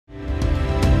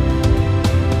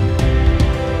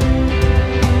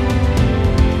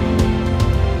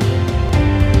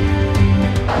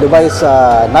Dubai is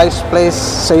a nice place,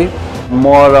 safe.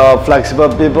 More flexible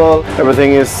people.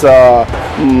 Everything is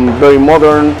very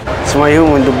modern. It's my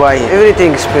home in Dubai.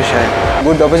 Everything is special.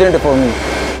 Good opportunity for me.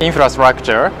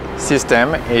 Infrastructure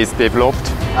system is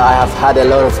developed. I have had a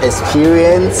lot of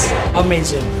experience.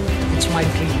 Amazing. It's my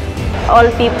dream. All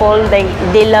people,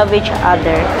 they love each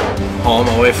other. Home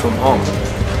away from home.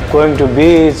 Going to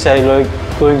beach, I like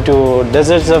going to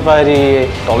desert safari.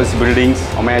 Tallest buildings,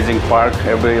 amazing park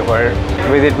everywhere.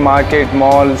 Visit market,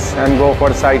 malls and go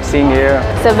for sightseeing here.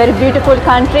 It's a very beautiful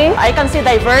country. I can see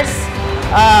diverse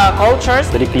cultures.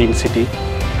 Very clean city.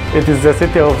 It is the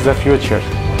city of the future.